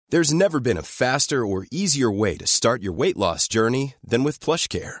There's never been a faster or easier way to start your weight loss journey than with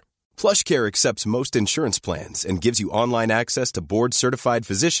PlushCare. PlushCare accepts most insurance plans and gives you online access to board-certified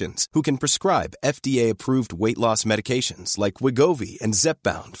physicians who can prescribe FDA-approved weight loss medications like Wegovy and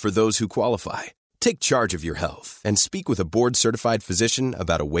Zepbound for those who qualify. Take charge of your health and speak with a board-certified physician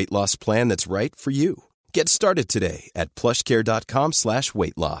about a weight loss plan that's right for you. Get started today at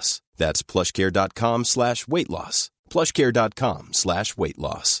plushcare.com/weight loss. That's plushcare.com/weight loss. plushcare.com/weight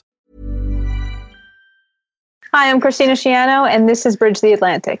loss. Hi, I'm Christina Schiano, and this is Bridge the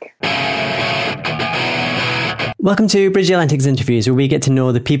Atlantic. Welcome to Bridge the Atlantic's interviews, where we get to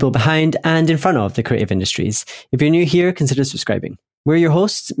know the people behind and in front of the creative industries. If you're new here, consider subscribing. We're your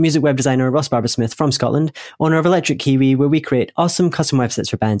hosts, music web designer Ross Barber-Smith from Scotland, owner of Electric Kiwi, where we create awesome custom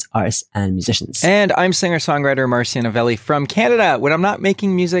websites for bands, artists, and musicians. And I'm singer-songwriter Marcia Novelli from Canada. When I'm not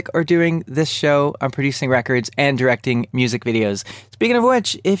making music or doing this show, I'm producing records and directing music videos. Speaking of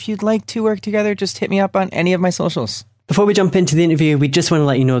which, if you'd like to work together, just hit me up on any of my socials. Before we jump into the interview, we just want to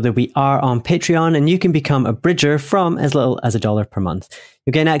let you know that we are on Patreon and you can become a Bridger from as little as $1 per month.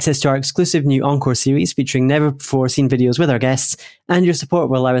 You'll gain access to our exclusive new Encore series featuring never-before-seen videos with our guests, and your support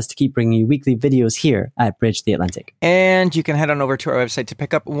will allow us to keep bringing you weekly videos here at Bridge the Atlantic. And you can head on over to our website to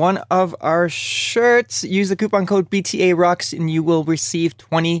pick up one of our shirts. Use the coupon code BTAROCKS and you will receive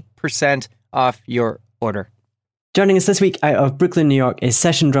 20% off your order. Joining us this week out of Brooklyn, New York is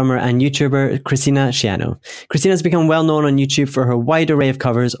session drummer and YouTuber Christina Schiano. Christina has become well known on YouTube for her wide array of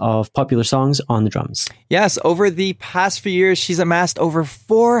covers of popular songs on the drums. Yes, over the past few years, she's amassed over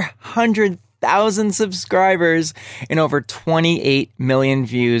 400,000 subscribers and over 28 million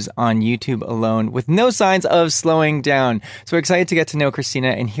views on YouTube alone, with no signs of slowing down. So we're excited to get to know Christina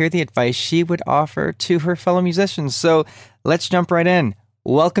and hear the advice she would offer to her fellow musicians. So let's jump right in.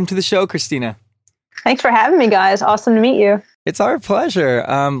 Welcome to the show, Christina. Thanks for having me, guys. Awesome to meet you. It's our pleasure.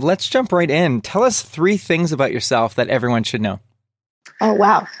 Let's jump right in. Tell us 3 things about yourself that everyone should know. Oh,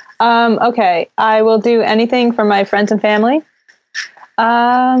 wow. Okay. I will do anything for my friends and family.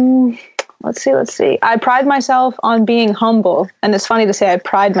 Let's see. I pride myself on being humble. And it's funny to say I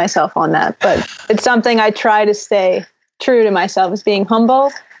pride myself on that, but it's something I try to stay true to myself, is being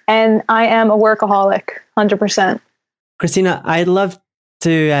humble. And I am a workaholic, 100%. Christina, I'd love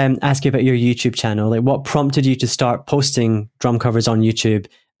to ask you about your YouTube channel. Like, what prompted you to start posting drum covers on YouTube,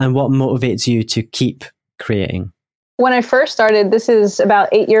 and what motivates you to keep creating? When I first started, this is about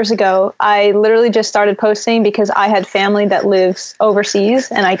 8 years ago, I literally just started posting because I had family that lives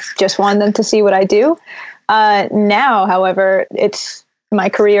overseas and I just wanted them to see what I do. Now, however, it's my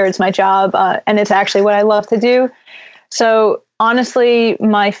career, it's my job, and it's actually what I love to do. So honestly,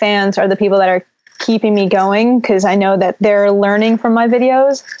 my fans are the people that are keeping me going, because I know that they're learning from my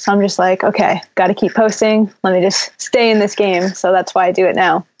videos. So I'm just like, okay, got to keep posting. Let me just stay in this game. So that's why I do it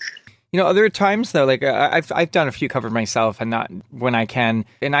now. You know, other times though, like I've done a few covers myself, and not when I can.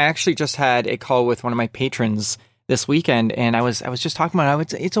 And I actually just had a call with one of my patrons this weekend, and I was just talking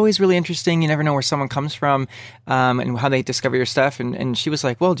about it's always really interesting. You never know where someone comes from, and how they discover your stuff. And she was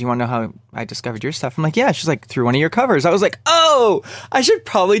like, well, do you want to know how I discovered your stuff? I'm like, yeah. She's like, through one of your covers. I was like, oh, I should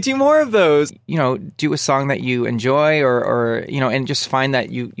probably do more of those. You know, do a song that you enjoy, or you know, and just find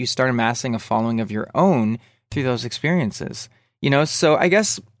that you start amassing a following of your own through those experiences. You know, so I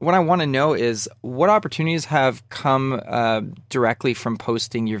guess what I want to know is what opportunities have come directly from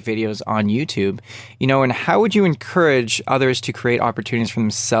posting your videos on YouTube, you know, and how would you encourage others to create opportunities for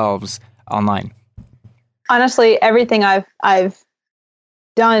themselves online? Honestly, everything I've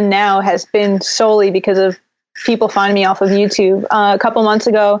done now has been solely because of people finding me off of YouTube. A couple months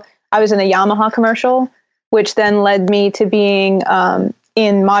ago, I was in a Yamaha commercial, which then led me to being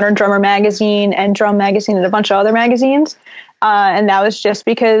in Modern Drummer magazine and Drum magazine and a bunch of other magazines. And that was just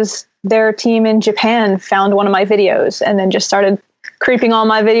because their team in Japan found one of my videos and then just started creeping on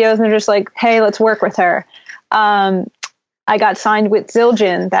my videos, and they're just like, hey, let's work with her. I got signed with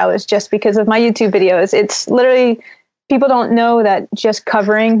Zildjian. That was just because of my YouTube videos. It's literally, people don't know that just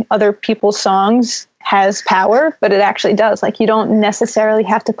covering other people's songs has power, but it actually does. Like, you don't necessarily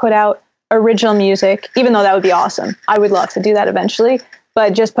have to put out original music, even though that would be awesome. I would love to do that eventually,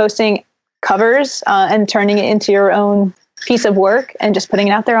 but just posting covers and turning it into your own piece of work and just putting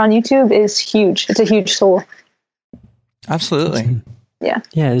it out there on YouTube is huge. It's a huge tool. Absolutely. Yeah.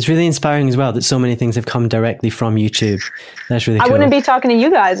 Yeah, it's really inspiring as well that so many things have come directly from YouTube. That's really cool. I wouldn't be talking to you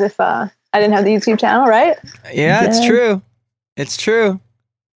guys if I didn't have the YouTube channel, right? Yeah, it's true. It's true.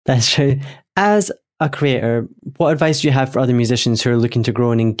 That's true. As a creator, what advice do you have for other musicians who are looking to grow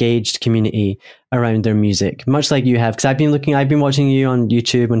an engaged community around their music? Much like you have, because I've been watching you on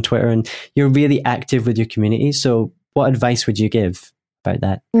YouTube, on Twitter, and you're really active with your community. So what advice would you give about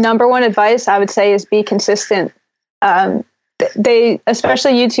that? Number one advice I would say is be consistent.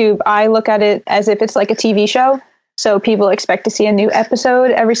 Especially YouTube, I look at it as if it's like a TV show. So people expect to see a new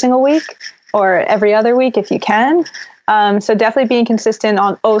episode every single week or every other week if you can. So definitely being consistent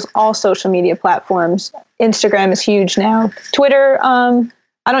on all social media platforms. Instagram is huge now. Twitter,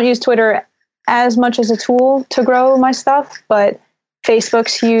 I don't use Twitter as much as a tool to grow my stuff, but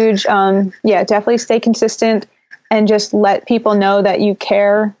Facebook's huge. Definitely stay consistent and just let people know that you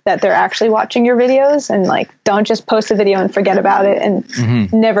care, that they're actually watching your videos, and like, don't just post a video and forget about it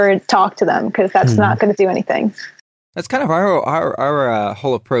and never talk to them, because that's not going to do anything. That's kind of our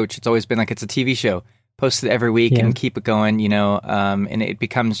whole approach. It's always been like, it's a TV show. Post it every week and keep it going, and it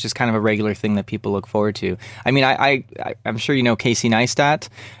becomes just kind of a regular thing that people look forward to. I mean, I'm sure you know Casey Neistat.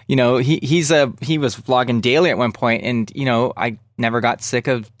 He was vlogging daily at one point, and I never got sick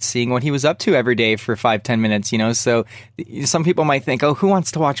of seeing what he was up to every day for 5-10 minutes. So some people might think, oh, who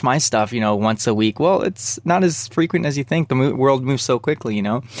wants to watch my stuff? Once a week. Well, it's not as frequent as you think. The world moves so quickly.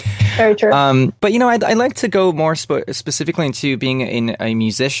 Very true. But I'd like to go more specifically into being a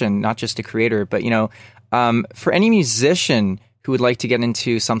musician, not just a creator, but for any musician who would like to get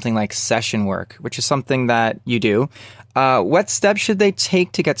into something like session work, which is something that you do, what steps should they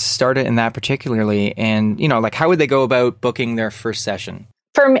take to get started in that particularly? And, how would they go about booking their first session?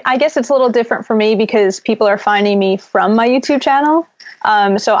 For me, I guess it's a little different for me because people are finding me from my YouTube channel.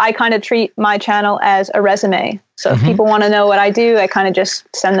 So I kind of treat my channel as a resume. So if people want to know what I do, I kind of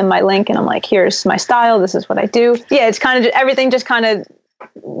just send them my link and I'm like, here's my style. This is what I do. Yeah, it's kind of everything just kind of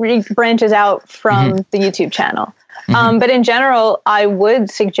branches out from the YouTube channel. But in general, I would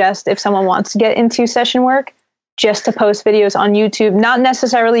suggest if someone wants to get into session work, just to post videos on YouTube, not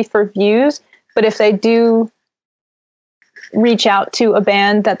necessarily for views, but if they do reach out to a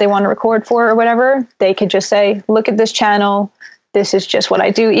band that they want to record for or whatever, they could just say, look at this channel. This is just what I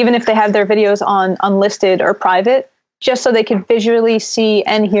do. Even if they have their videos on unlisted or private, just so they can visually see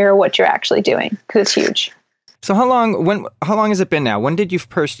and hear what you're actually doing, because it's huge. So how long has it been now? When did you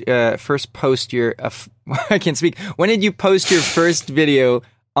first post your I can't speak. When did you post your first video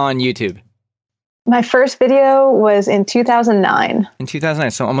on YouTube? My first video was in 2009. In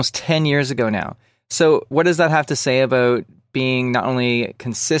 2009, so almost 10 years ago now. So what does that have to say about being not only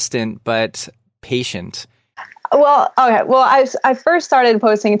consistent but patient? Well, okay. Well, I first started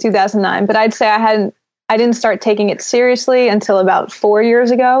posting in 2009, but I'd say I didn't start taking it seriously until about 4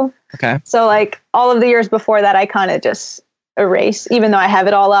 years ago. Okay. So like all of the years before that, I kind of just erase, even though I have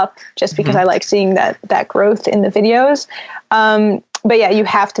it all up, just because I like seeing that growth in the videos. But yeah, you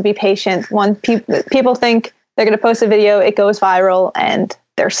have to be patient. People think they're going to post a video, it goes viral, and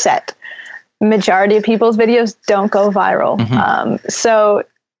they're set. Majority of people's videos don't go viral. So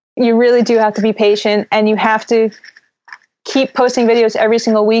you really do have to be patient, and you have to keep posting videos every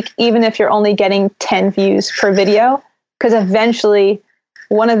single week, even if you're only getting 10 views per video, because eventually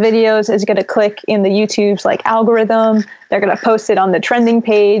one of the videos is going to click in the YouTube's like algorithm. They're going to post it on the trending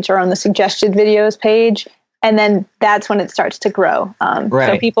page or on the suggested videos page. And then that's when it starts to grow.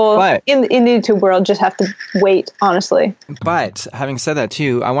 So people in the YouTube world just have to wait, honestly. But having said that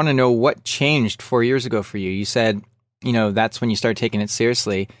too, I want to know what changed 4 years ago for you. You said, that's when you started taking it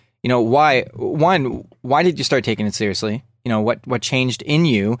seriously. Why did you start taking it seriously? What changed in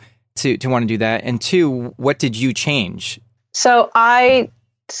you to want to do that? And two, what did you change? So I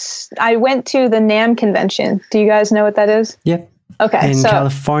went to the NAMM convention. Do you guys know what that is? Yep. Okay. In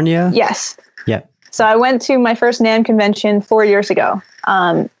California? Yes. Yep. So I went to my first NAMM convention 4 years ago.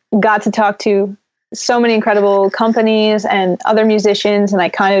 Got to talk to so many incredible companies and other musicians, and I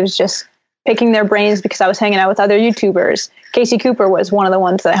kind of was just picking their brains because I was hanging out with other YouTubers. Casey Cooper was one of the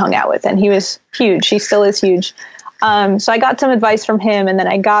ones that I hung out with, and he was huge. He still is huge. So I got some advice from him, and then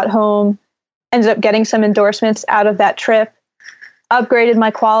I got home, ended up getting some endorsements out of that trip, upgraded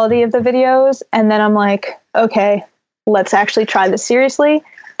my quality of the videos, and then I'm like, okay, let's actually try this seriously.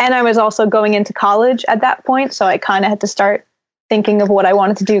 And I was also going into college at that point, so I kind of had to start thinking of what I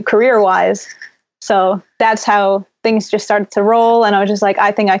wanted to do career-wise. So that's how things just started to roll, and I was just like,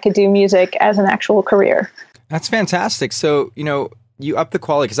 I think I could do music as an actual career. That's fantastic. So, you up the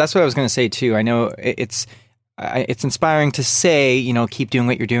quality, because that's what I was going to say too. I know it's inspiring to say, keep doing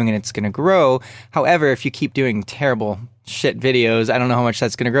what you're doing and it's going to grow. However, if you keep doing terrible shit videos, I don't know how much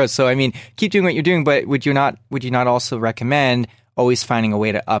that's going to grow. So, I mean, keep doing what you're doing, but would you not also recommend always finding a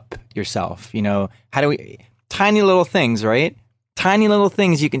way to up yourself? How do we, tiny little things, right? Tiny little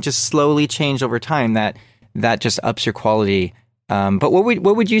things you can just slowly change over time that just ups your quality But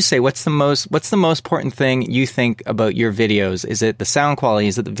what would you say? What's the most important thing you think about your videos? Is it the sound quality?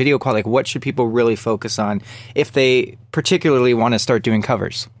 Is it the video quality? Like, what should people really focus on if they particularly want to start doing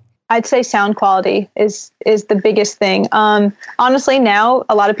covers? I'd say sound quality is the biggest thing. Honestly, now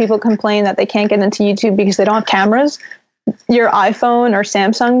a lot of people complain that they can't get into YouTube because they don't have cameras. Your iPhone or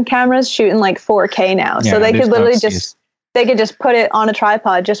Samsung cameras shoot in like 4K now, so they could literally just put it on a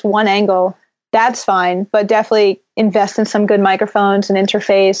tripod, just one angle. That's fine, but definitely invest in some good microphones and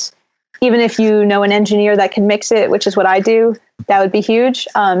interface. Even if you know an engineer that can mix it, which is what I do, that would be huge.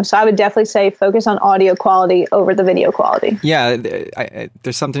 So I would definitely say focus on audio quality over the video quality. Yeah,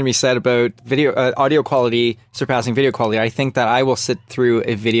 there's something to be said about audio quality surpassing video quality. I think that I will sit through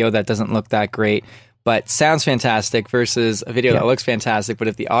a video that doesn't look that great, but sounds fantastic versus a video that looks fantastic. But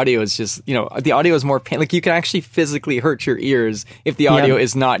if the audio is just, the audio is more pain. Like, you can actually physically hurt your ears if the audio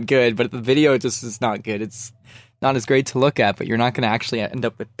is not good, but if the video just is not good, it's not as great to look at, but you're not going to actually end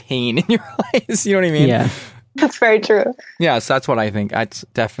up with pain in your eyes. You know what I mean? Yeah, that's very true. Yeah, so that's what I think. That's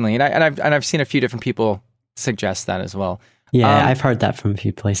definitely, and I've seen a few different people suggest that as well. Yeah, I've heard that from a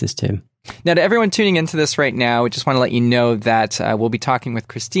few places too. Now, to everyone tuning into this right now, we just want to let you know that we'll be talking with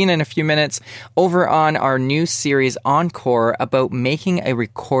Christina in a few minutes over on our new series Encore about making a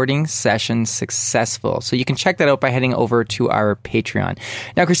recording session successful. So you can check that out by heading over to our Patreon.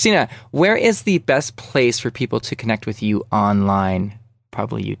 Now, Christina, where is the best place for people to connect with you online?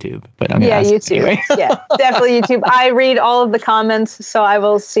 Probably YouTube, but I'm YouTube. Anyway. Yeah, definitely YouTube. I read all of the comments, so I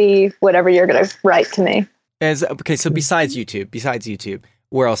will see whatever you're going to write to me. Okay, so besides YouTube,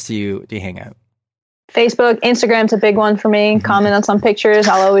 where else do you hang out? Facebook, Instagram's a big one for me. Mm-hmm. Comment on some pictures.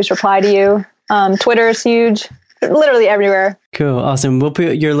 I'll always reply to you. Twitter is huge. Literally everywhere. Cool. Awesome. We'll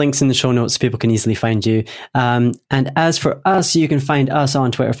put your links in the show notes so people can easily find you. And as for us, you can find us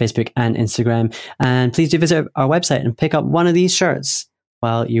on Twitter, Facebook, and Instagram. And please do visit our website and pick up one of these shirts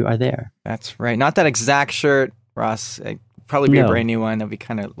while you are there. That's right. Not that exact shirt, Ross. Probably be a brand new one. That'd be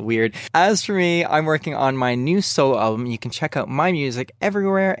kind of weird. As for me, I'm working on my new solo album. You can check out my music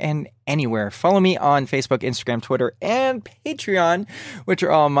everywhere and anywhere. Follow me on Facebook, Instagram, Twitter, and Patreon, which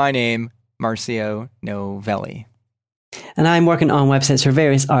are all my name, Marcio Novelli. And I'm working on websites for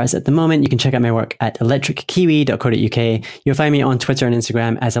various artists at the moment. You can check out my work at electrickiwi.co.uk. You'll find me on Twitter and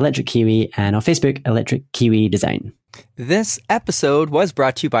Instagram as Electric Kiwi, and on Facebook, Electric Kiwi Design. This episode was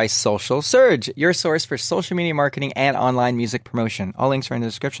brought to you by Social Surge, your source for social media marketing and online music promotion. All links are in the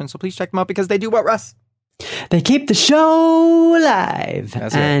description, so please check them out because they do what, Russ? They keep the show alive.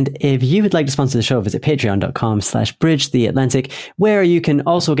 That's and right. If you would like to sponsor the show, visit patreon.com/bridgetheatlantic, where you can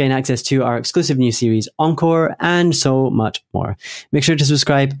also gain access to our exclusive new series, Encore, and so much more. Make sure to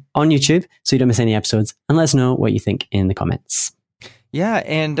subscribe on YouTube so you don't miss any episodes, and let us know what you think in the comments. Yeah,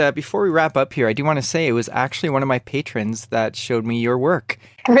 and before we wrap up here, I do want to say it was actually one of my patrons that showed me your work.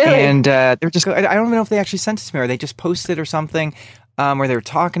 Really? And they're just, I don't even know if they actually sent it to me or they just posted or something. Where they were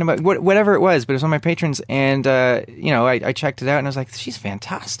talking about whatever it was, but it was one of my patrons, and I checked it out, and I was like, she's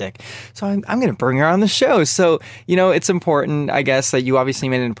fantastic. So I'm going to bring her on the show. So it's important, I guess, that you obviously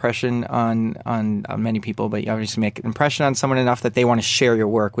made an impression on many people, but you obviously make an impression on someone enough that they want to share your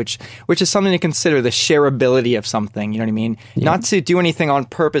work, which is something to consider, the shareability of something. You know what I mean? Yeah. Not to do anything on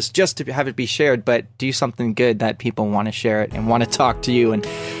purpose just to have it be shared, but do something good that people want to share it and want to talk to you and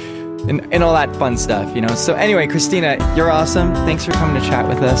all that fun stuff, So anyway, Christina, you're awesome. Thanks for coming to chat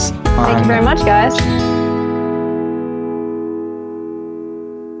with us. Thank you very much, guys.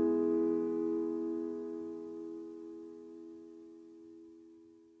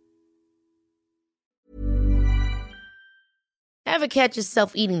 Ever catch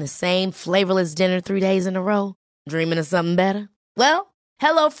yourself eating the same flavorless dinner 3 days in a row? Dreaming of something better? Well,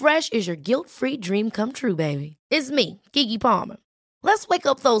 HelloFresh is your guilt-free dream come true, baby. It's me, Keke Palmer. Let's wake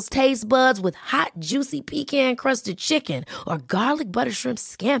up those taste buds with hot, juicy pecan-crusted chicken or garlic butter shrimp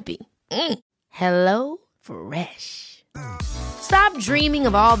scampi. Hello Fresh. Stop dreaming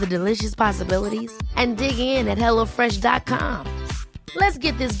of all the delicious possibilities and dig in at HelloFresh.com. Let's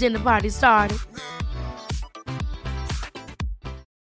get this dinner party started.